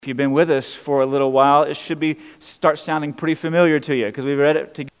If you've been with us for a little while, it should start sounding pretty familiar to you because we've read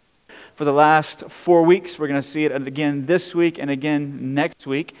it together for the last 4 weeks. We're going to see it again this week and again next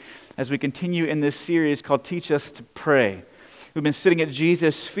week as we continue in this series called Teach Us to Pray. We've been sitting at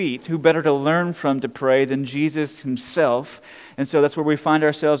Jesus' feet. Who better to learn from to pray than Jesus himself? And so that's where we find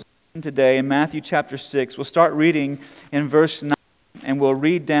ourselves today in Matthew chapter 6. We'll start reading in verse 9 and we'll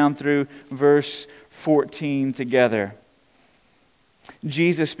read down through verse 14 together.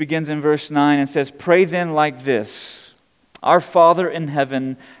 Jesus begins in verse 9 and says, "Pray then like this, Our Father in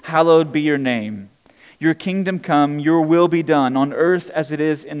heaven, hallowed be your name. Your kingdom come, your will be done on earth as it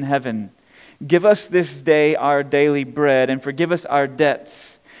is in heaven. Give us this day our daily bread, and forgive us our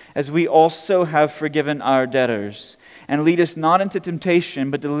debts, as we also have forgiven our debtors. And lead us not into temptation,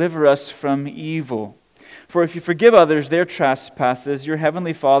 but deliver us from evil. For if you forgive others their trespasses, your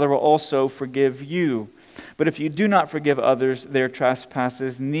heavenly Father will also forgive you. But if you do not forgive others their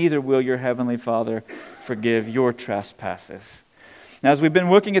trespasses, neither will your heavenly Father forgive your trespasses." Now, as we've been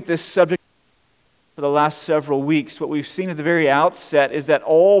looking at this subject for the last several weeks, what we've seen at the very outset is that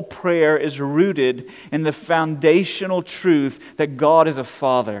all prayer is rooted in the foundational truth that God is a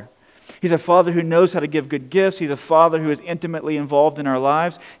Father. He's a Father who knows how to give good gifts. He's a Father who is intimately involved in our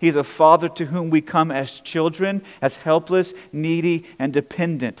lives. He's a Father to whom we come as children, as helpless, needy, and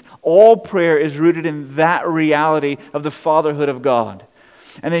dependent. All prayer is rooted in that reality of the fatherhood of God.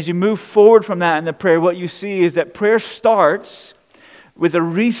 And as you move forward from that in the prayer, what you see is that prayer starts with a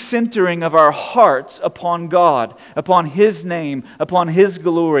recentering of our hearts upon God, upon His name, upon His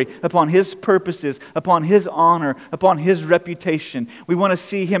glory, upon His purposes, upon His honor, upon His reputation. We want to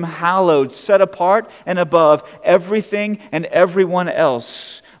see Him hallowed, set apart and above everything and everyone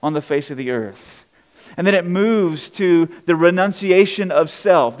else on the face of the earth. And then it moves to the renunciation of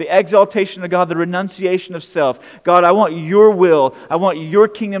self, the exaltation of God, the renunciation of self. God, I want your will. I want your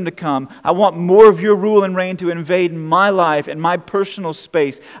kingdom to come. I want more of your rule and reign to invade my life and my personal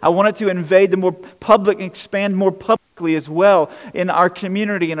space. I want it to invade the more public and expand more publicly as well in our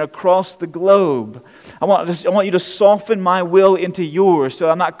community and across the globe. I want you to soften my will into yours so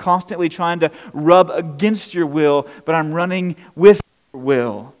I'm not constantly trying to rub against your will, but I'm running with your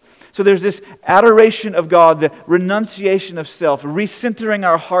will. So there's this adoration of God, the renunciation of self, recentering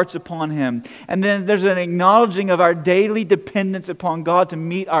our hearts upon Him. And then there's an acknowledging of our daily dependence upon God to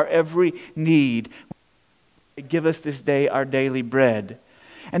meet our every need. Give us this day our daily bread.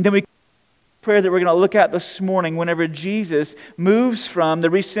 And then we prayer that we're going to look at this morning whenever Jesus moves from the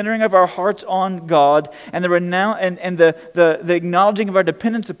recentering of our hearts on God and the acknowledging of our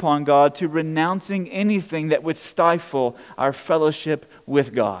dependence upon God to renouncing anything that would stifle our fellowship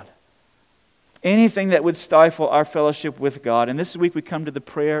with God. Anything that would stifle our fellowship with God. And this week we come to the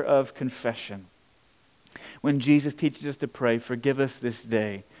prayer of confession. When Jesus teaches us to pray, forgive us this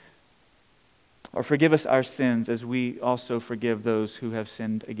day. Or forgive us our sins as we also forgive those who have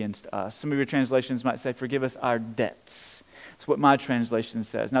sinned against us. Some of your translations might say, forgive us our debts. That's what my translation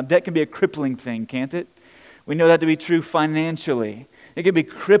says. Now, debt can be a crippling thing, can't it? We know that to be true financially. It can be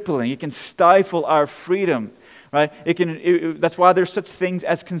crippling. It can stifle our freedom, right? That's why there's such things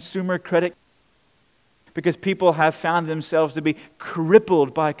as consumer credit. Because people have found themselves to be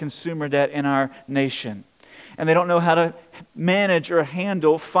crippled by consumer debt in our nation. And they don't know how to manage or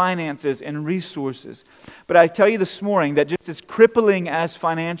handle finances and resources. But I tell you this morning that just as crippling as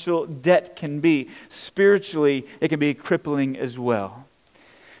financial debt can be, spiritually it can be crippling as well.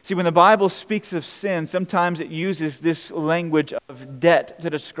 See, when the Bible speaks of sin, sometimes it uses this language of debt to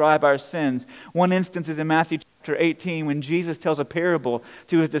describe our sins. One instance is in Matthew chapter 18 when Jesus tells a parable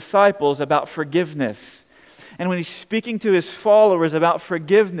to His disciples about forgiveness. And when He's speaking to His followers about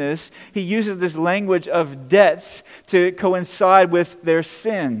forgiveness, He uses this language of debts to coincide with their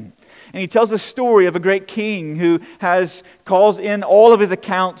sin. And He tells a story of a great king who calls in all of his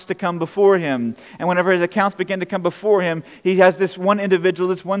accounts to come before him. And whenever his accounts begin to come before him, he has this one individual,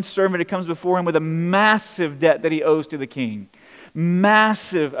 this one servant who comes before him with a massive debt that he owes to the king.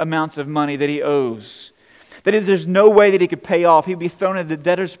 Massive amounts of money that he owes. That is, there's no way that he could pay off. He'd be thrown into the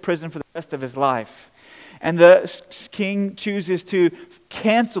debtor's prison for the rest of his life. And the king chooses to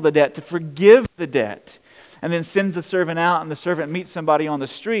cancel the debt, to forgive the debt. And then sends the servant out, and the servant meets somebody on the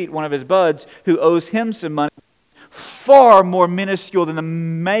street, one of his buds, who owes him some money, far more minuscule than the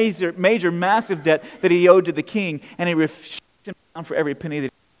major, massive debt that he owed to the king. And he shoots him down for every penny that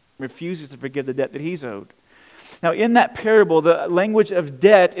he refuses to forgive the debt that he's owed. Now, in that parable, the language of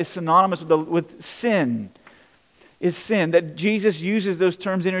debt is synonymous with sin. Is sin. That Jesus uses those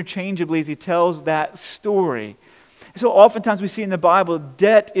terms interchangeably as He tells that story. So oftentimes we see in the Bible,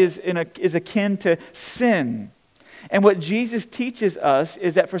 debt is akin to sin. And what Jesus teaches us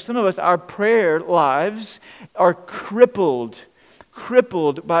is that for some of us, our prayer lives are crippled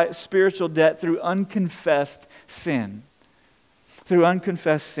by spiritual debt through unconfessed sin. Through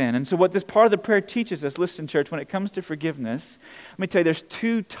unconfessed sin. And so what this part of the prayer teaches us, listen, church, when it comes to forgiveness, let me tell you, there's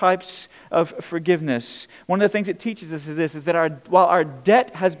two types of forgiveness. One of the things it teaches us is this, is that while our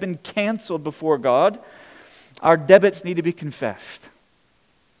debt has been canceled before God, our debits need to be confessed.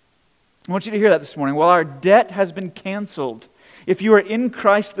 I want you to hear that this morning. While our debt has been canceled, if you are in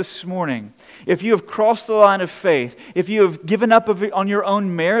Christ this morning, if you have crossed the line of faith, if you have given up on your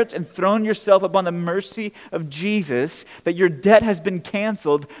own merits and thrown yourself upon the mercy of Jesus, that your debt has been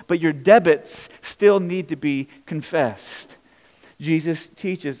canceled, but your debits still need to be confessed. Jesus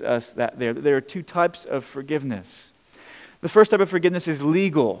teaches us that there are two types of forgiveness. The first type of forgiveness is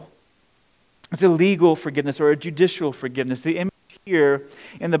legal. It's a legal forgiveness or a judicial forgiveness. The image here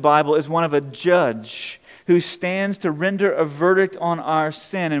in the Bible is one of a judge who stands to render a verdict on our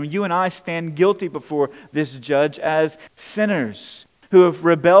sin. And you and I stand guilty before this judge as sinners who have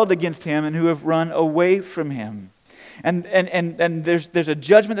rebelled against him and who have run away from him. And there's a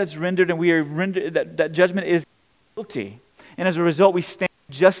judgment that's rendered, and we are rendered, that judgment is guilty. And as a result, we stand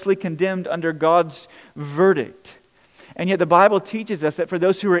justly condemned under God's verdict. And yet the Bible teaches us that for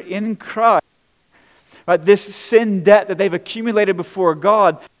those who are in Christ, right, this sin debt that they've accumulated before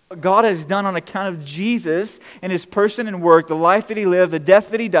God, what God has done on account of Jesus and His person and work, the life that He lived, the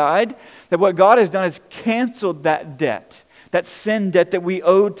death that He died, that what God has done is canceled that debt, that sin debt that we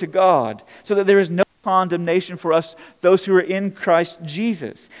owed to God, so that there is no condemnation for us, those who are in Christ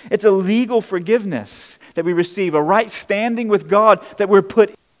Jesus. It's a legal forgiveness that we receive, a right standing with God that we're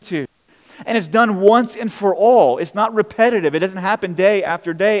put into. And it's done once and for all. It's not repetitive. It doesn't happen day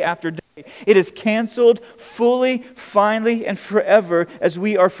after day after day. It is canceled fully, finally, and forever as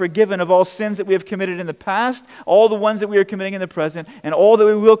we are forgiven of all sins that we have committed in the past, all the ones that we are committing in the present, and all that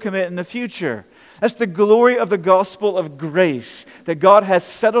we will commit in the future. That's the glory of the gospel of grace, that God has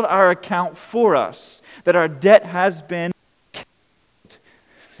settled our account for us, that our debt has been canceled.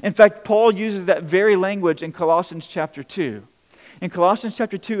 In fact, Paul uses that very language in Colossians chapter 2. In Colossians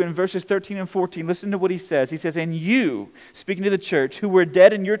chapter 2, in verses 13 and 14, listen to what he says. He says, "And you," speaking to the church, "who were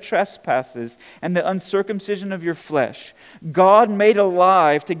dead in your trespasses and the uncircumcision of your flesh, God made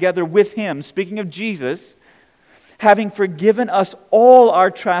alive together with Him," speaking of Jesus, "having forgiven us all our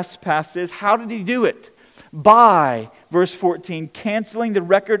trespasses." How did He do it? By, verse 14, "canceling the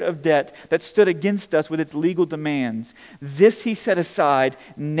record of debt that stood against us with its legal demands. This He set aside,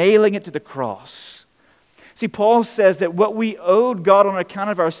 nailing it to the cross." See, Paul says that what we owed God on account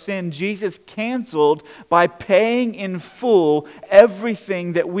of our sin, Jesus canceled by paying in full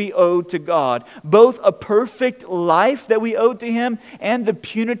everything that we owed to God. Both a perfect life that we owed to Him and the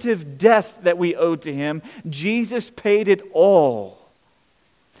punitive death that we owed to Him. Jesus paid it all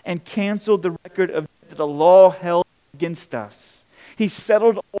and canceled the record of debt that the law held against us. He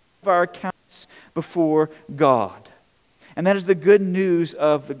settled all of our accounts before God. And that is the good news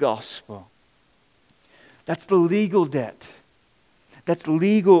of the gospel. That's the legal debt. That's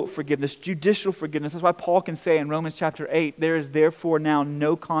legal forgiveness, judicial forgiveness. That's why Paul can say in Romans chapter 8, "There is therefore now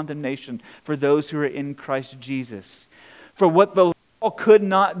no condemnation for those who are in Christ Jesus." For what the law could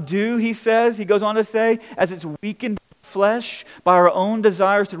not do, he says, he goes on to say, as it's weakened by flesh, by our own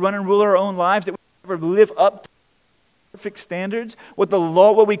desires to run and rule our own lives, that we never live up to perfect standards.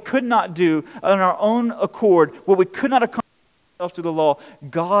 What we could not do on our own accord, what we could not accomplish through the law,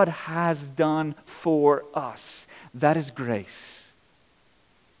 God has done for us. That is grace.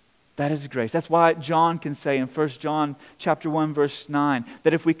 That is grace. That's why John can say in 1 John chapter 1 verse 9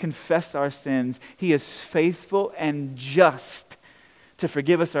 that if we confess our sins, He is faithful and just to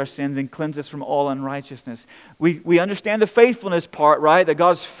forgive us our sins and cleanse us from all unrighteousness. We understand the faithfulness part, right? That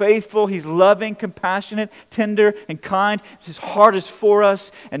God's faithful, He's loving, compassionate, tender, and kind. His heart is for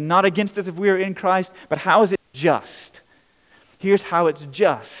us and not against us if we are in Christ. But how is it just? Here's how it's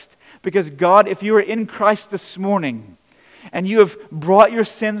just. Because God, if you are in Christ this morning and you have brought your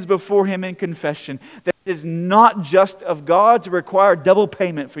sins before Him in confession, that it is not just of God to require double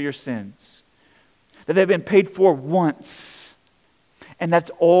payment for your sins. That they've been paid for once. And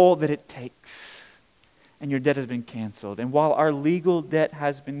that's all that it takes. And your debt has been canceled. And while our legal debt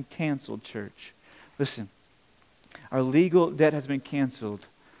has been canceled, church, listen, our legal debt has been canceled,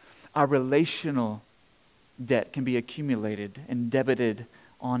 our relational debt can be accumulated and debited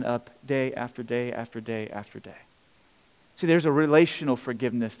on up day after day after day after day. See, there's a relational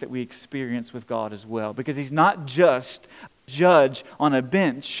forgiveness that we experience with God as well, because He's not just a judge on a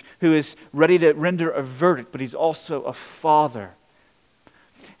bench who is ready to render a verdict, but He's also a Father.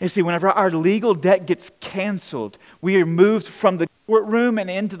 You see, whenever our legal debt gets canceled, we are moved from the courtroom and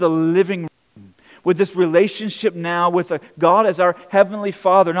into the living room with this relationship now with God as our heavenly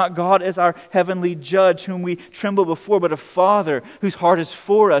Father, not God as our heavenly judge whom we tremble before, but a Father whose heart is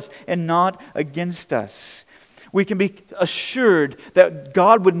for us and not against us. We can be assured that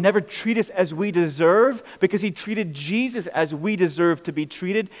God would never treat us as we deserve because He treated Jesus as we deserve to be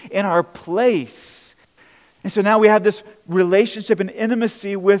treated in our place. And so now we have this relationship and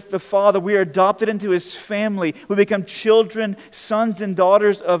intimacy with the Father. We are adopted into His family. We become children, sons and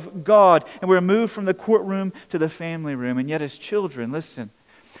daughters of God. And we're moved from the courtroom to the family room. And yet as children, listen,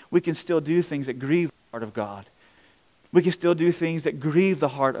 we can still do things that grieve the heart of God. We can still do things that grieve the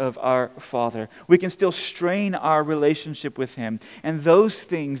heart of our Father. We can still strain our relationship with Him. And those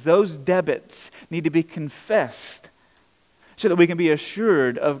things, those debits, need to be confessed so that we can be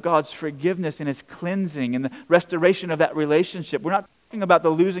assured of God's forgiveness and His cleansing and the restoration of that relationship. We're not talking about the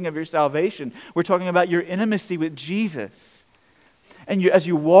losing of your salvation. We're talking about your intimacy with Jesus. And as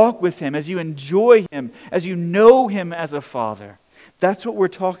you walk with Him, as you enjoy Him, as you know Him as a Father, that's what we're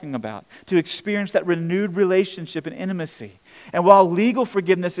talking about, to experience that renewed relationship and intimacy. And while legal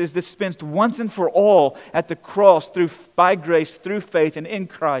forgiveness is dispensed once and for all at the cross by grace, through faith, and in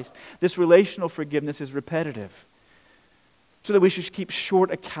Christ, this relational forgiveness is repetitive. So that we should keep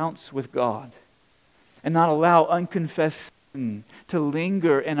short accounts with God and not allow unconfessed sin to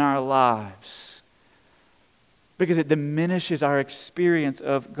linger in our lives because it diminishes our experience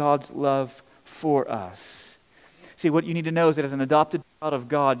of God's love for us. See, what you need to know is that as an adopted child of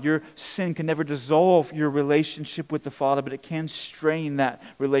God, your sin can never dissolve your relationship with the Father, but it can strain that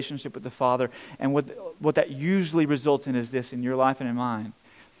relationship with the Father. And what that usually results in is this, in your life and in mine.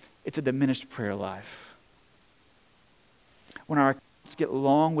 It's a diminished prayer life. When our accounts get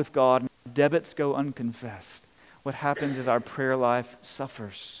long with God and our debits go unconfessed, what happens is our prayer life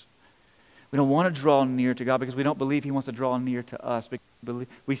suffers. We don't want to draw near to God because we don't believe He wants to draw near to us. Because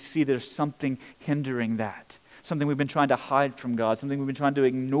we see there's something hindering that. Something we've been trying to hide from God. Something we've been trying to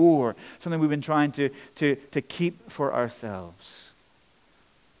ignore. Something we've been trying to keep for ourselves.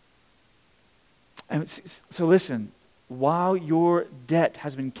 And so listen, while your debt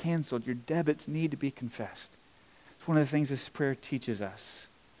has been canceled, your debits need to be confessed. It's one of the things this prayer teaches us,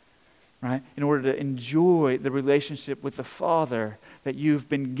 right? In order to enjoy the relationship with the Father that you've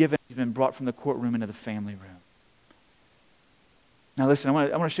been given, you've been brought from the courtroom into the family room. Now listen,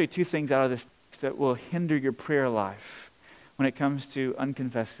 I want to show you two things out of this text that will hinder your prayer life when it comes to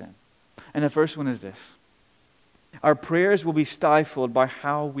unconfessed sin. And the first one is this. Our prayers will be stifled by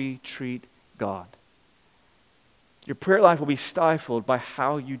how we treat God. Your prayer life will be stifled by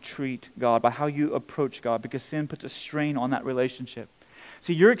how you treat God, by how you approach God, because sin puts a strain on that relationship.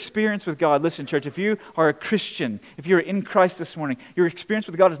 See, your experience with God, listen, church, if you are a Christian, if you're in Christ this morning, your experience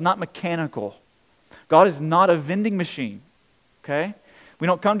with God is not mechanical. God is not a vending machine, okay? We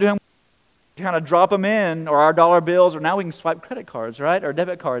don't come to Him, kind of drop them in, or our dollar bills, or now we can swipe credit cards, right, or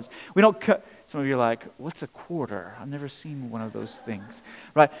debit cards. We don't Some of you are like, what's a quarter? I've never seen one of those things,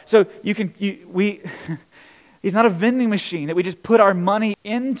 right? So He's not a vending machine that we just put our money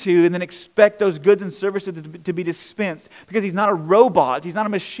into and then expect those goods and services to be dispensed, because He's not a robot. He's not a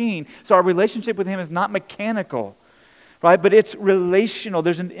machine. So our relationship with Him is not mechanical, right? But it's relational.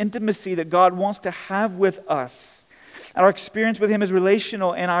 There's an intimacy that God wants to have with us. Our experience with Him is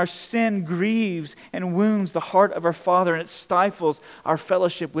relational, and our sin grieves and wounds the heart of our Father, and it stifles our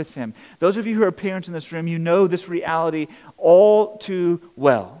fellowship with Him. Those of you who are parents in this room, you know this reality all too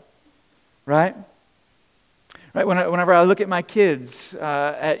well, right? Right, whenever I look at my kids,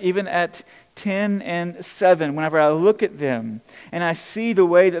 even at 10 and 7, whenever I look at them and I see the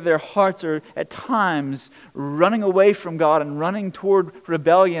way that their hearts are at times running away from God and running toward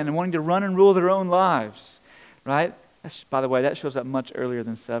rebellion and wanting to run and rule their own lives, right? By the way, that shows up much earlier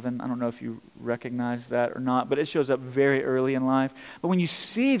than 7. I don't know if you recognize that or not, but it shows up very early in life. But when you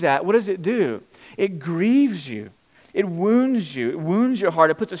see that, what does it do? It grieves you. It wounds you. It wounds your heart.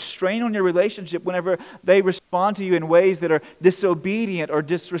 It puts a strain on your relationship whenever they respond to you in ways that are disobedient or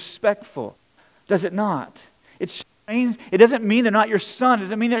disrespectful. Does it not? It strains. It doesn't mean they're not your son. It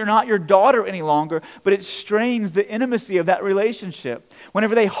doesn't mean they're not your daughter any longer, but it strains the intimacy of that relationship.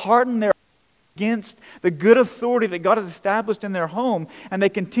 Whenever they harden their against the good authority that God has established in their home, and they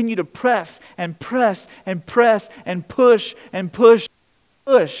continue to press and press and press and push and push and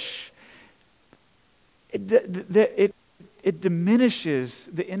push, it diminishes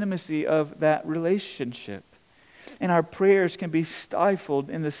the intimacy of that relationship. And our prayers can be stifled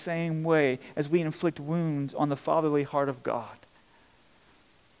in the same way as we inflict wounds on the fatherly heart of God.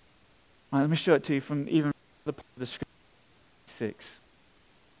 All right, let me show it to you from even the part of the scripture 6.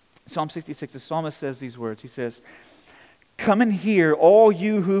 Psalm 66, the psalmist says these words. He says, "Come and hear, all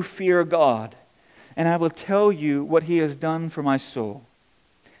you who fear God, and I will tell you what He has done for my soul."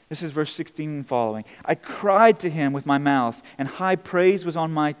 This is verse 16 and following. "I cried to Him with my mouth, and high praise was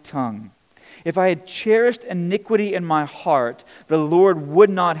on my tongue. If I had cherished iniquity in my heart, the Lord would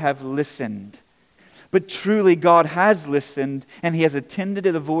not have listened. But truly God has listened, and He has attended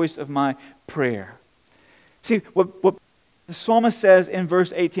to the voice of my prayer." See, what the psalmist says in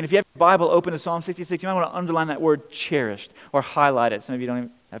verse 18, if you have your Bible open to Psalm 66, you might want to underline that word cherished or highlight it. Some of you don't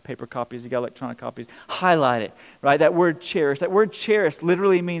even have paper copies, you got electronic copies. Highlight it, right? That word cherished. That word cherished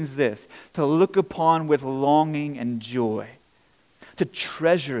literally means this: to look upon with longing and joy, to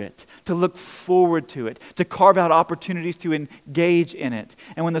treasure it, to look forward to it, to carve out opportunities to engage in it.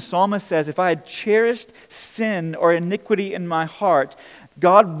 And when the psalmist says, if I had cherished sin or iniquity in my heart,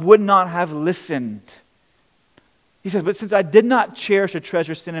 God would not have listened. He says, but since I did not cherish or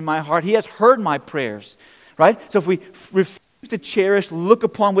treasure sin in my heart, He has heard my prayers, right? So if we refuse to cherish, look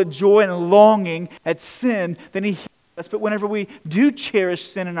upon with joy and longing at sin, then He hears us. But whenever we do cherish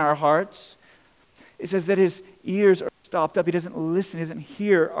sin in our hearts, it says that His ears are stopped up. He doesn't listen. He doesn't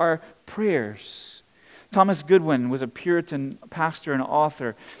hear our prayers. Thomas Goodwin was a Puritan pastor and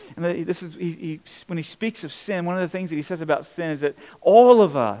author. And when he speaks of sin, one of the things that he says about sin is that all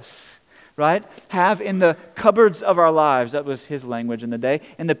of us, right, have in the cupboards of our lives, that was his language in the day,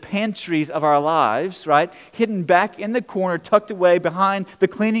 in the pantries of our lives, right, hidden back in the corner, tucked away behind the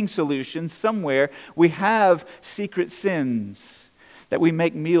cleaning solution somewhere, we have secret sins that we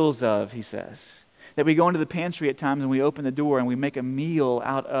make meals of, he says. That we go into the pantry at times and we open the door and we make a meal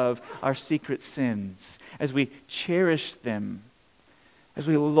out of our secret sins as we cherish them, as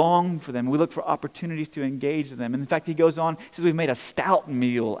we long for them. We look for opportunities to engage them. And in fact, he goes on, he says we've made a stout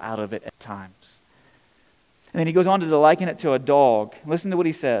meal out of it at times. And then he goes on to liken it to a dog. Listen to what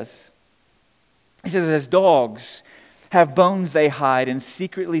he says. He says, as dogs have bones they hide and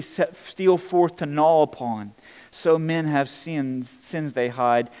secretly steal forth to gnaw upon, so men have sins they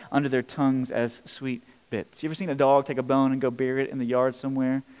hide under their tongues as sweet bits. You ever seen a dog take a bone and go bury it in the yard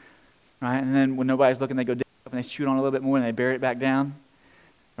somewhere? Right? And then when nobody's looking, they go dig it up and they chew it on a little bit more and they bury it back down.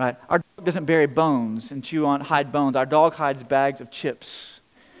 Right? Our dog doesn't bury bones and hide bones. Our dog hides bags of chips.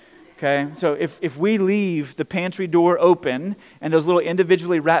 Okay? So if we leave the pantry door open and those little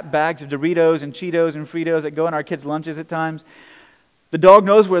individually wrapped bags of Doritos and Cheetos and Fritos that go in our kids' lunches at times, the dog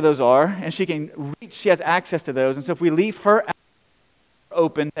knows where those are, and she has access to those. And so if we leave her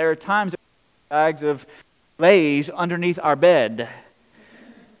open, there are times that bags of Lay's underneath our bed,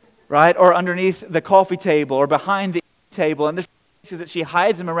 right? Or underneath the coffee table or behind the table. And there's places that she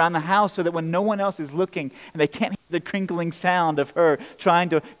hides them around the house so that when no one else is looking and they can't hear the crinkling sound of her trying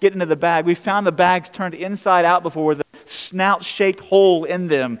to get into the bag. We found the bags turned inside out before with a snout-shaped hole in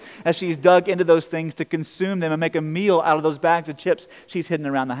them as she's dug into those things to consume them and make a meal out of those bags of chips she's hidden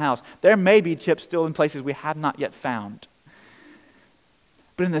around the house. There may be chips still in places we have not yet found.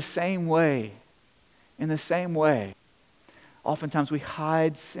 But in the same way, oftentimes we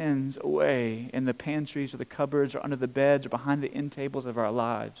hide sins away in the pantries or the cupboards or under the beds or behind the end tables of our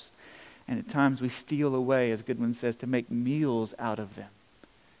lives. And at times we steal away, as Goodwin says, to make meals out of them.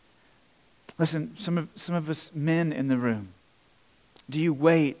 Listen, some of us men in the room, do you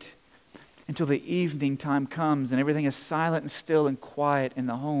wait until the evening time comes and everything is silent and still and quiet in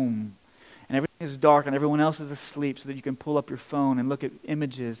the home and everything is dark and everyone else is asleep so that you can pull up your phone and look at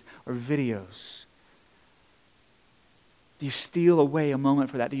images or videos? Do you steal away a moment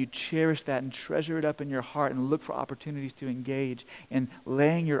for that? Do you cherish that and treasure it up in your heart and look for opportunities to engage in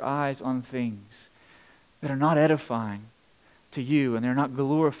laying your eyes on things that are not edifying to you and they're not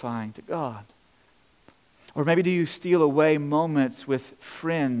glorifying to God? Or maybe do you steal away moments with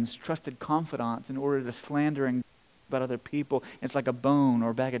friends, trusted confidants, in order to slander and about other people? It's like a bone or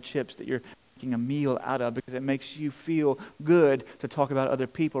a bag of chips that you're making a meal out of because it makes you feel good to talk about other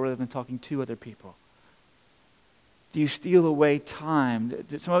people rather than talking to other people. Do you steal away time?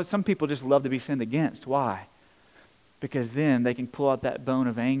 Some people just love to be sinned against. Why? Because then they can pull out that bone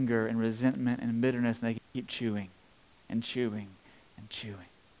of anger and resentment and bitterness and they can keep chewing and chewing and chewing.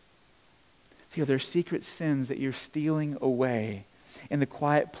 See, there are secret sins that you're stealing away in the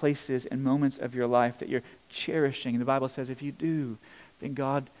quiet places and moments of your life that you're cherishing. And the Bible says if you do, then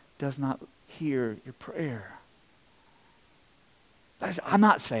God does not hear your prayer. I'm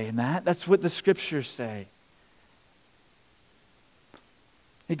not saying that. That's what the Scriptures say.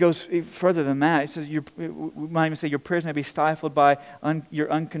 It goes further than that. It says, we might even say your prayers may be stifled by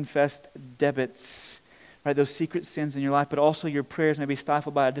your unconfessed debits, right? Those secret sins in your life, but also your prayers may be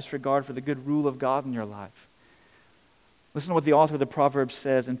stifled by a disregard for the good rule of God in your life. Listen to what the author of the Proverbs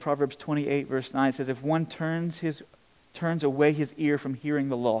says. In Proverbs 28, verse 9, it says, if one turns away his ear from hearing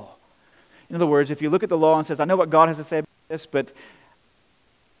the law. In other words, if you look at the law and says, I know what God has to say about this, but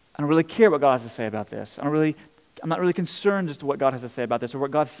I don't really care what God has to say about this. I'm not really concerned as to what God has to say about this, or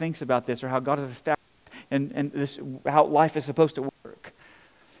what God thinks about this, or how God has established and this, how life is supposed to work.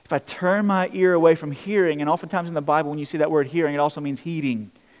 If I turn my ear away from hearing, and oftentimes in the Bible when you see that word hearing, it also means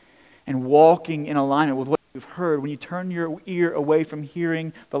heeding and walking in alignment with what you've heard. When you turn your ear away from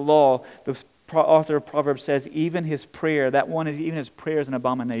hearing the law, the author of Proverbs says, even his prayer, even his prayer is an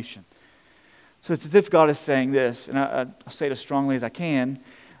abomination. So it's as if God is saying this, and I'll say it as strongly as I can.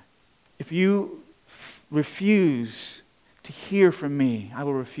 If you refuse to hear from me, I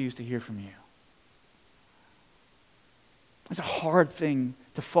will refuse to hear from you. It's a hard thing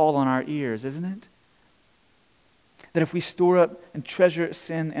to fall on our ears, isn't it? That if we store up and treasure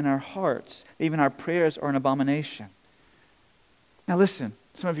sin in our hearts, even our prayers are an abomination. Now listen,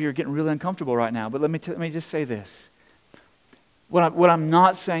 some of you are getting really uncomfortable right now, but let me just say this. What I'm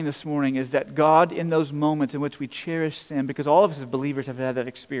not saying this morning is that God, in those moments in which we cherish sin, because all of us as believers have had that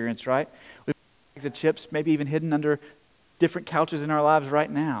experience, right? We've got bags of chips, maybe even hidden under different couches in our lives right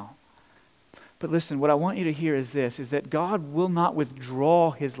now. But listen, what I want you to hear is this, is that God will not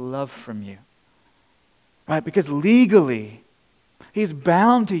withdraw His love from you. Right? Because legally, He's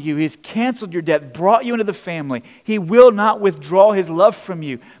bound to you. He's canceled your debt, brought you into the family. He will not withdraw His love from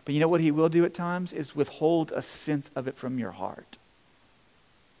you. But you know what He will do at times? Is withhold a sense of it from your heart.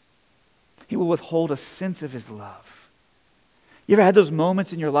 He will withhold a sense of His love. You ever had those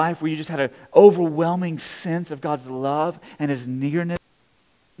moments in your life where you just had an overwhelming sense of God's love and His nearness,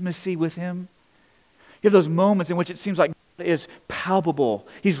 intimacy with Him? You have those moments in which it seems like God is palpable.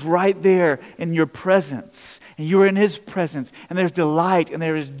 He's right there in your presence, and you're in His presence, and there's delight, and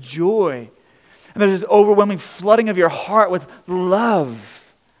there is joy, and there's this overwhelming flooding of your heart with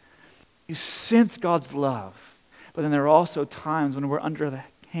love. You sense God's love, but then there are also times when we're under the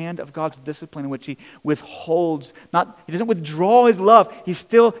hand of God's discipline in which He withholds, He doesn't withdraw His love. His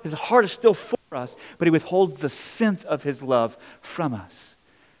heart is still for us, but He withholds the sense of His love from us.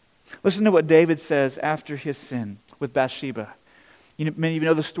 Listen to what David says after his sin with Bathsheba. Many of you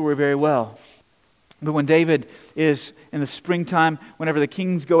know the story very well. But when David is in the springtime, whenever the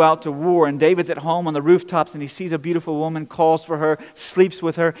kings go out to war, and David's at home on the rooftops and he sees a beautiful woman, calls for her, sleeps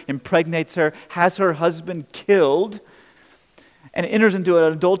with her, impregnates her, has her husband killed, and enters into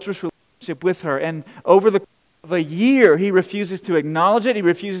an adulterous relationship with her. And over the course of a year, he refuses to acknowledge it, he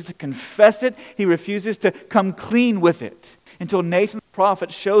refuses to confess it, he refuses to come clean with it, until Nathan the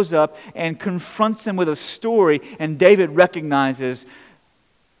prophet shows up and confronts him with a story, and David recognizes,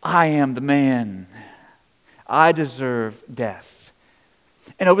 I am the man. I deserve death.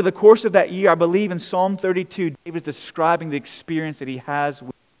 And over the course of that year, I believe in Psalm 32, David's describing the experience that he has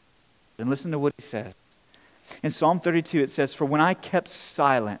with God. And listen to what he says. In Psalm 32, it says, for when I kept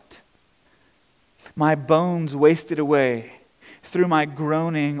silent, my bones wasted away through my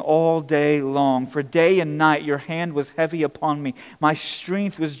groaning all day long. For day and night your hand was heavy upon me. My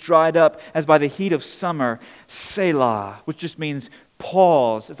strength was dried up as by the heat of summer. Selah, which just means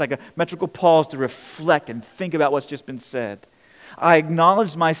pause. It's like a metrical pause to reflect and think about what's just been said. I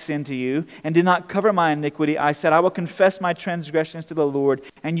acknowledged my sin to you and did not cover my iniquity. I said, I will confess my transgressions to the Lord,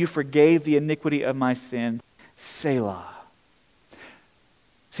 and you forgave the iniquity of my sin. Selah.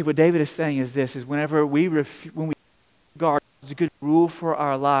 See, what David is saying is this, is when we guard is a good rule for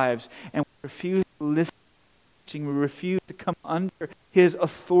our lives, and we refuse to listen to him, we refuse to come under His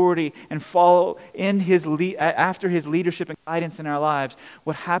authority and follow after His leadership and guidance in our lives,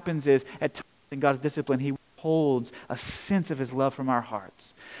 what happens is, at times in God's discipline, He withholds a sense of His love from our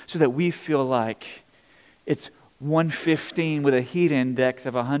hearts, so that we feel like it's 115 with a heat index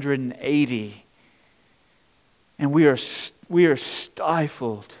of 180, and we are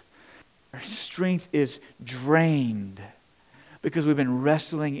stifled. Our strength is drained because we've been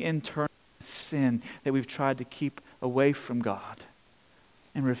wrestling internally with sin that we've tried to keep away from God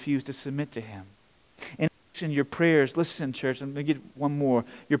and refuse to submit to Him. In addition, your prayers, listen, church, let me get one more.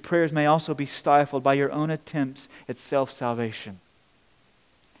 Your prayers may also be stifled by your own attempts at self-salvation.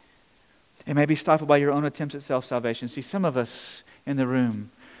 It may be stifled by your own attempts at self-salvation. See, some of us in the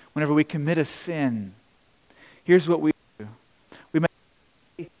room, whenever we commit a sin, here's what we do. We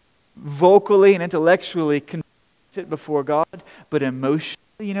may vocally and intellectually confess it before God, but emotionally,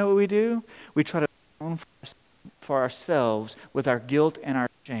 you know what we do? We try to atone for ourselves with our guilt and our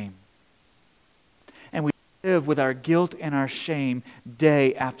shame. And we live with our guilt and our shame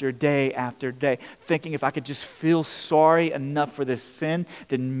day after day after day, thinking if I could just feel sorry enough for this sin,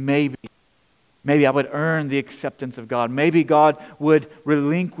 then maybe Maybe I would earn the acceptance of God. Maybe God would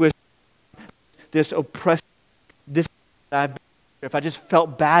relinquish this oppressive discipline that I've been through if I just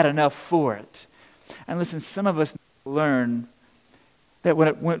felt bad enough for it. And listen, some of us learn that when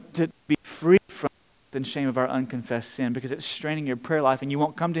it went to be free from the shame of our unconfessed sin, because it's straining your prayer life, and you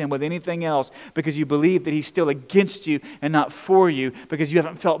won't come to Him with anything else because you believe that He's still against you and not for you, because you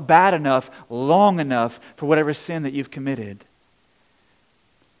haven't felt bad enough, long enough for whatever sin that you've committed.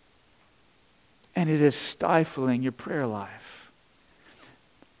 And it is stifling your prayer life.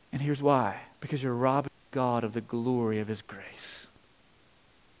 And here's why. Because you're robbing God of the glory of His grace.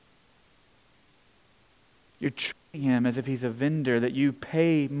 You're treating Him as if He's a vendor that you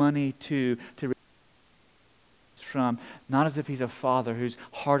pay money to from, not as if He's a Father whose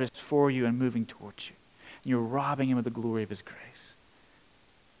heart is for you and moving towards you. And you're robbing Him of the glory of His grace.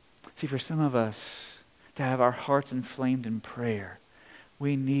 See, for some of us to have our hearts inflamed in prayer,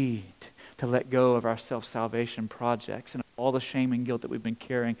 we need to let go of our self-salvation projects and all the shame and guilt that we've been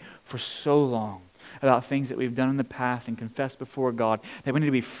carrying for so long about things that we've done in the past and confessed before God, that we need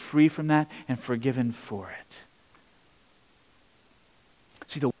to be free from that and forgiven for it.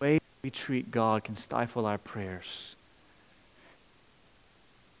 See, the way we treat God can stifle our prayers.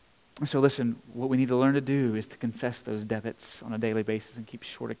 And so listen, what we need to learn to do is to confess those debits on a daily basis and keep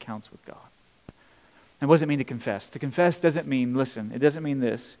short accounts with God. And what does it mean to confess? To confess doesn't mean, listen, it doesn't mean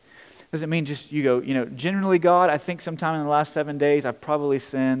this. It doesn't mean just you go, generally, God, I think sometime in the last 7 days I've probably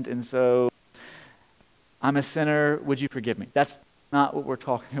sinned, and so I'm a sinner, would you forgive me? That's not what we're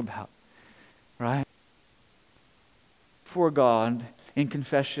talking about, right? Before God, in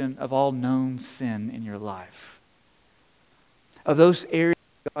confession of all known sin in your life, of those areas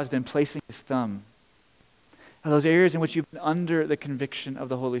God's been placing His thumb, of those areas in which you've been under the conviction of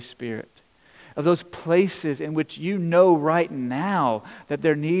the Holy Spirit, of those places in which you know right now that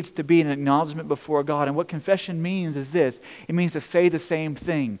there needs to be an acknowledgement before God. And what confession means is this. It means to say the same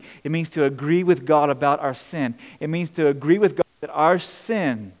thing. It means to agree with God about our sin. It means to agree with God that our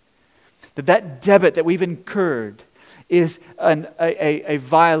sin, that debit that we've incurred, is a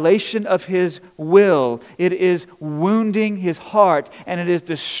violation of His will. It is wounding His heart, and it is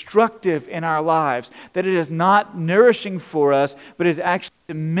destructive in our lives. That it is not nourishing for us, but is actually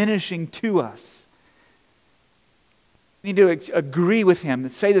diminishing to us. We need to agree with Him,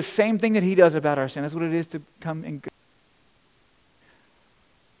 say the same thing that He does about our sin. That's what it is to come and go.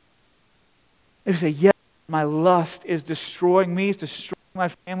 If you say, yes, my lust is destroying me, it's destroying my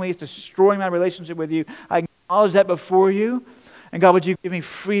family, it's destroying my relationship with you, I acknowledge that before you, and God, would you give me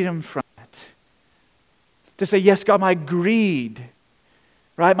freedom from it? To say, yes, God, my greed,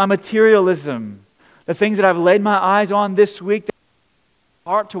 right, my materialism, the things that I've laid my eyes on this week, that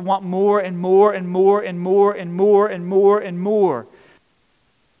my heart to want more and more and more and more and more and more and more.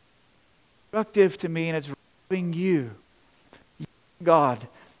 Destructive to me, and it's robbing you. God,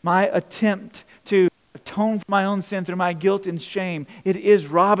 my attempt to atone for my own sin through my guilt and shame, it is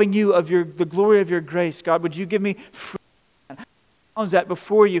robbing you of the glory of your grace. God, would you give me freedom? I acknowledge that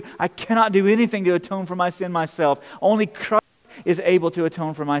before you. I cannot do anything to atone for my sin myself. Only Christ is able to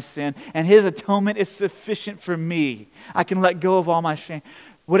atone for my sin, and His atonement is sufficient for me. I can let go of all my shame.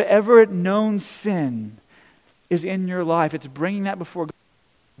 Whatever known sin is in your life, it's bringing that before God.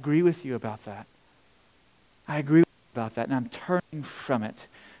 I agree with you about that. I agree with you about that, and I'm turning from it.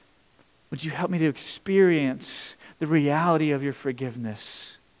 Would you help me to experience the reality of your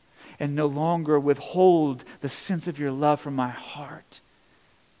forgiveness and no longer withhold the sense of your love from my heart,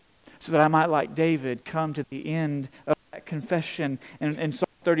 so that I might, like David, come to the end of that confession. In Psalm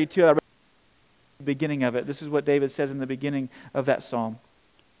 32, I read the beginning of it. This is what David says in the beginning of that psalm.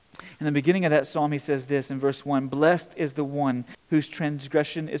 In the beginning of that psalm, he says this in verse 1, "Blessed is the one whose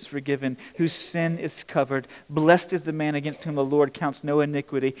transgression is forgiven, whose sin is covered. Blessed is the man against whom the Lord counts no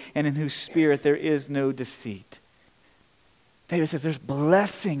iniquity, and in whose spirit there is no deceit." David says there's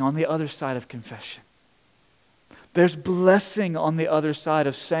blessing on the other side of confession. There's blessing on the other side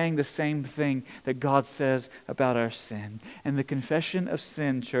of saying the same thing that God says about our sin. And the confession of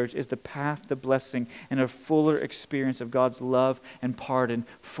sin, church, is the path to blessing and a fuller experience of God's love and pardon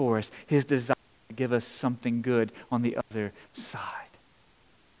for us. His desire to give us something good on the other side.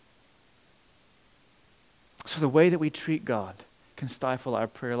 So the way that we treat God can stifle our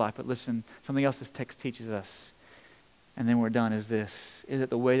prayer life. But listen, something else this text teaches us, and then we're done, is this, is that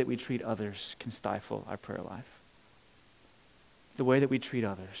the way that we treat others can stifle our prayer life. The way that we treat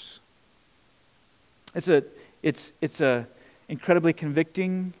others. It's a incredibly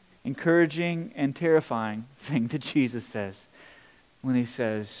convicting, encouraging, and terrifying thing that Jesus says when He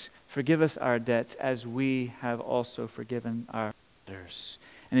says, "Forgive us our debts as we have also forgiven our debtors."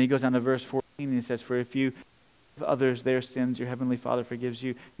 And then He goes down to verse 4, And it says, for if you forgive others their sins, your heavenly Father forgives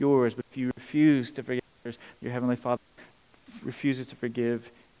you yours. But if you refuse to forgive others, your heavenly Father refuses to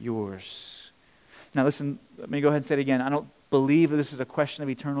forgive yours. Now listen, let me go ahead and say it again. I don't believe that this is a question of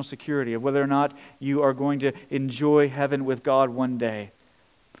eternal security, of whether or not you are going to enjoy heaven with God one day.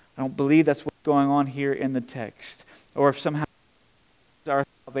 I don't believe that's what's going on here in the text. Or if somehow our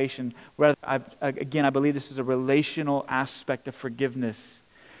salvation. Rather, I believe this is a relational aspect of forgiveness.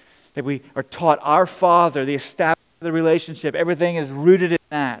 That we are taught our Father, the establishment of the relationship, everything is rooted in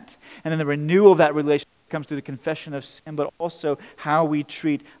that. And then the renewal of that relationship comes through the confession of sin, but also how we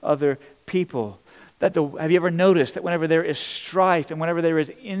treat other people. Have you ever noticed that whenever there is strife and whenever there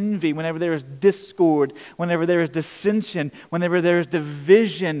is envy, whenever there is discord, whenever there is dissension, whenever there is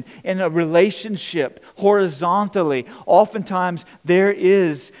division in a relationship horizontally, oftentimes there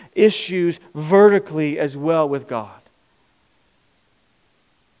is issues vertically as well with God.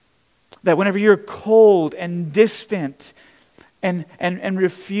 That whenever you're cold and distant and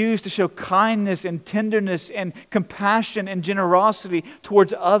refuse to show kindness and tenderness and compassion and generosity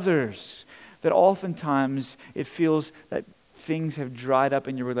towards others, that oftentimes it feels that things have dried up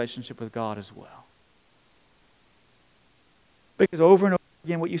in your relationship with God as well. Because over and over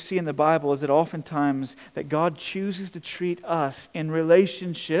again, what you see in the Bible is that oftentimes that God chooses to treat us in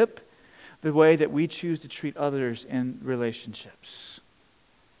relationship the way that we choose to treat others in relationships.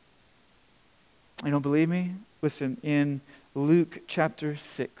 You don't believe me? Listen, in Luke chapter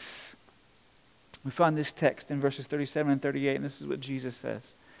 6, we find this text in verses 37 and 38, and this is what Jesus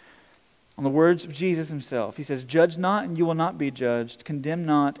says. On the words of Jesus himself, he says, "Judge not, and you will not be judged. Condemn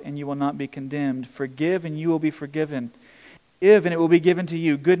not, and you will not be condemned. Forgive, and you will be forgiven. Give, and it will be given to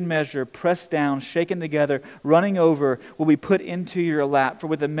you. Good measure, pressed down, shaken together, running over, will be put into your lap. For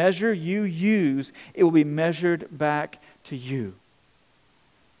with the measure you use, it will be measured back to you."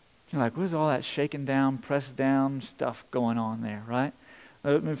 You're like, what is all that shaken down, pressed down stuff going on there, right?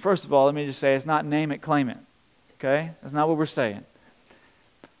 I mean, first of all, let me just say, it's not name it, claim it. Okay? That's not what we're saying.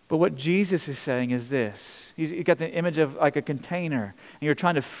 But what Jesus is saying is this. He's got the image of like a container, and you're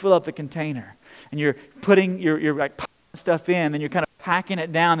trying to fill up the container. And you're putting, you're like putting stuff in, and you're kind of packing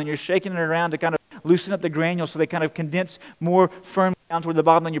it down, and you're shaking it around to kind of loosen up the granules so they kind of condense more firmly down toward the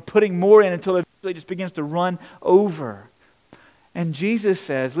bottom. And you're putting more in until it eventually just begins to run over. And Jesus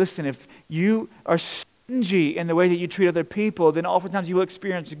says, listen, if you are stingy in the way that you treat other people, then oftentimes you will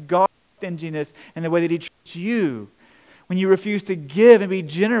experience God's stinginess in the way that He treats you. When you refuse to give and be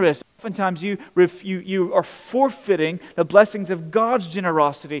generous, oftentimes you are forfeiting the blessings of God's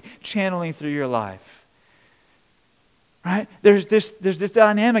generosity channeling through your life. Right? There's this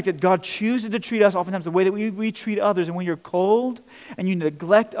dynamic that God chooses to treat us oftentimes the way that we treat others. And when you're cold and you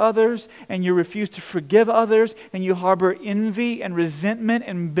neglect others and you refuse to forgive others and you harbor envy and resentment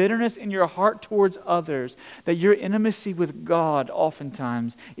and bitterness in your heart towards others, that your intimacy with God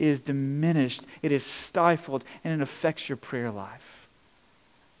oftentimes is diminished, it is stifled, and it affects your prayer life.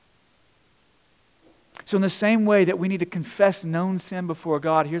 So in the same way that we need to confess known sin before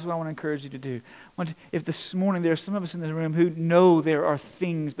God, here's what I want to encourage you to do. If this morning there are some of us in the room who know there are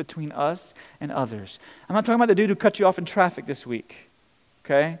things between us and others. I'm not talking about the dude who cut you off in traffic this week,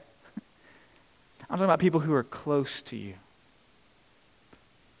 okay? I'm talking about people who are close to you.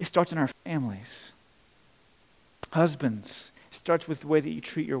 It starts in our families. Husbands, it starts with the way that you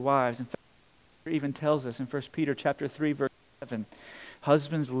treat your wives. In fact, it even tells us in 1 Peter chapter 3, verse 7,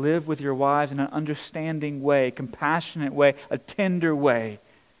 husbands, live with your wives in an understanding way, compassionate way, a tender way,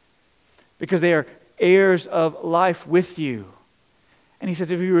 because they are heirs of life with you. And he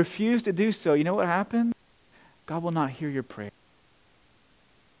says, if you refuse to do so, you know what happens? God will not hear your prayer.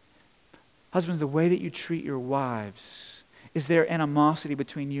 Husbands, the way that you treat your wives, is there animosity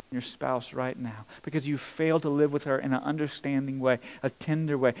between you and your spouse right now? Because you fail to live with her in an understanding way, a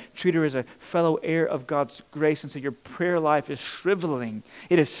tender way. Treat her as a fellow heir of God's grace, and so your prayer life is shriveling.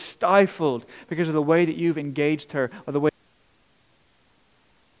 It is stifled because of the way that you've engaged her, or the way.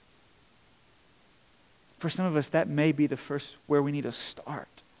 For some of us, that may be the first where we need to start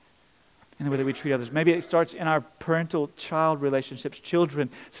in the way that we treat others. Maybe it starts in our parental-child relationships. Children,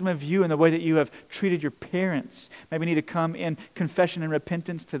 some of you in the way that you have treated your parents maybe need to come in confession and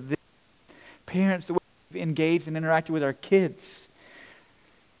repentance to them. Parents, the way we've engaged and interacted with our kids.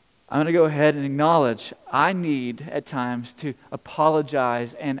 I'm going to go ahead and acknowledge I need at times to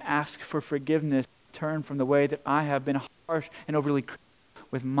apologize and ask for forgiveness, turn from the way that I have been harsh and overly critical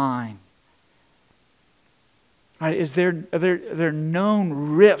with mine. Right, are there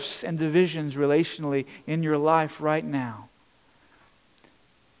known rifts and divisions relationally in your life right now?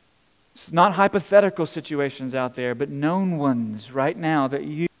 It's not hypothetical situations out there, but known ones right now that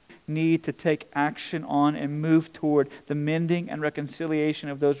you need to take action on and move toward the mending and reconciliation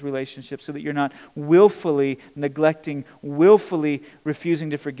of those relationships so that you're not willfully neglecting, willfully refusing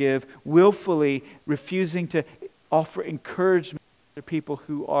to forgive, willfully refusing to offer encouragement to people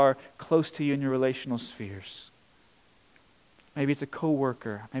who are close to you in your relational spheres. Maybe it's a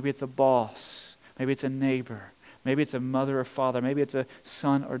coworker, maybe it's a boss, maybe it's a neighbor, maybe it's a mother or father, maybe it's a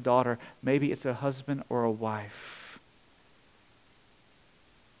son or daughter, maybe it's a husband or a wife.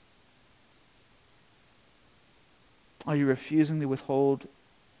 Are you refusing to withhold,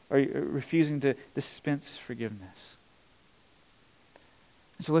 are you refusing to dispense forgiveness?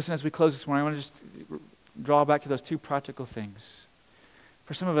 And so listen, as we close this morning, I want to just draw back to those two practical things.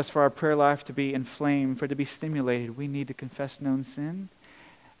 For some of us, for our prayer life to be inflamed, for it to be stimulated, we need to confess known sin,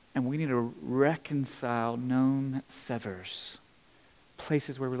 and we need to reconcile known severs.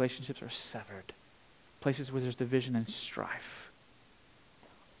 Places where relationships are severed. Places where there's division and strife.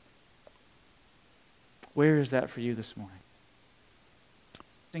 Where is that for you this morning?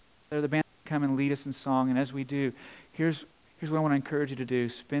 The band will come and lead us in song, and as we do, here's what I want to encourage you to do.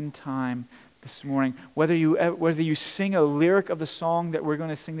 Spend time this morning. Whether you sing a lyric of the song that we're going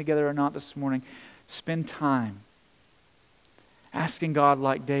to sing together or not this morning, spend time asking God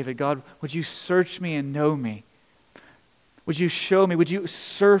like David, God, would you search me and know me? Would you show me, would you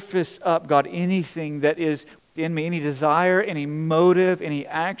surface up, God, anything that is in me, any desire, any motive, any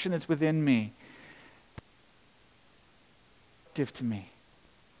action that's within me, to me.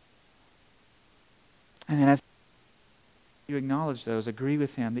 And then as you acknowledge those, agree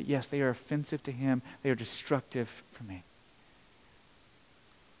with Him that yes, they are offensive to Him, they are destructive for me.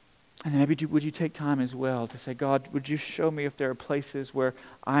 And then maybe would you take time as well to say, God, would you show me if there are places where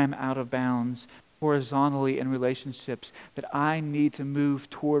I am out of bounds horizontally in relationships that I need to move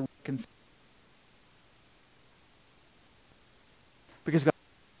toward reconciliation? Because God,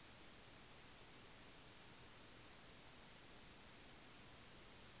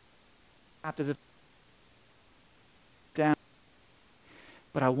 as if down,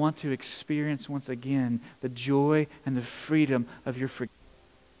 but I want to experience once again the joy and the freedom of your forgiveness.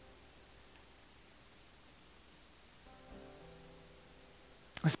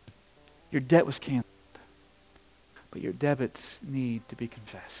 Listen, your debt was canceled, but your debits need to be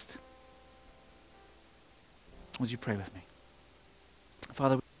confessed. Would you pray with me?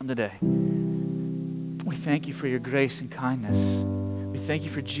 Father, we come today. We thank you for your grace and kindness. We thank you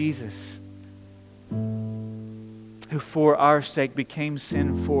for Jesus, who for our sake became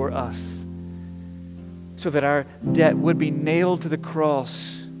sin for us, so that our debt would be nailed to the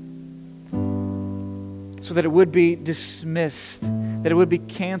cross, so that it would be dismissed, that it would be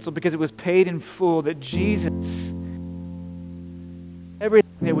canceled because it was paid in full, that Jesus,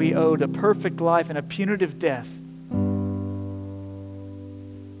 everything that we owed, a perfect life and a punitive death,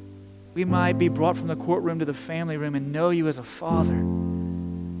 we might be brought from the courtroom to the family room and know you as a Father.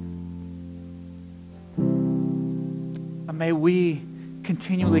 And may we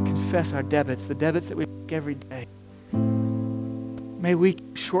continually confess our debits, the debits that we make every day. May we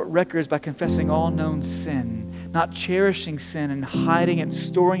keep short records by confessing all known sin, not cherishing sin and hiding it,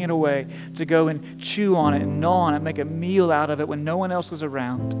 storing it away to go and chew on it and gnaw on it, make a meal out of it when no one else is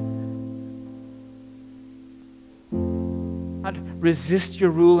around. Not resist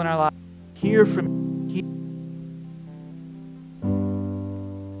your rule in our life. Hear from you.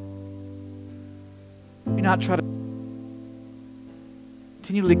 Do not try to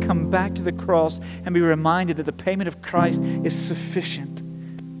continually come back to the cross and be reminded that the payment of Christ is sufficient.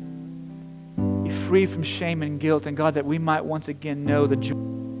 Be free from shame and guilt, and God, that we might once again know the joy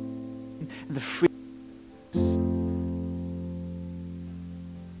and the freedom.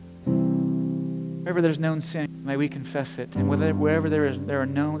 Wherever there's known sin, may we confess it, and wherever there's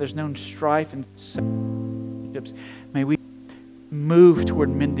known strife and relationships, may we move toward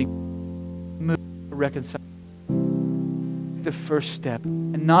mending, move toward reconciling. The first step,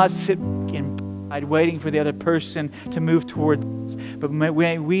 and not sit in pride waiting for the other person to move towards us, but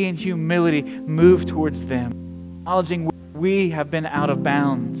may we in humility move towards them, acknowledging where we have been out of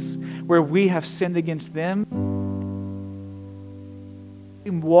bounds, where we have sinned against them. We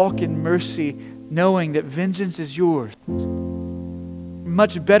walk in mercy, knowing that vengeance is yours.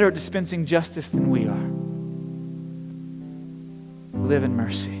 Much better at dispensing justice than we are. Live in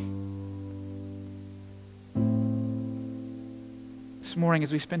mercy. This morning,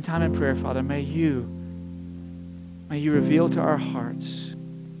 as we spend time in prayer, Father, may you reveal to our hearts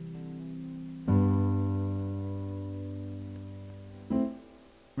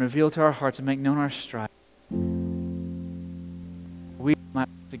and make known our strife. We might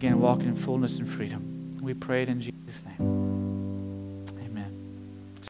again walk in fullness and freedom. We pray it in Jesus' name.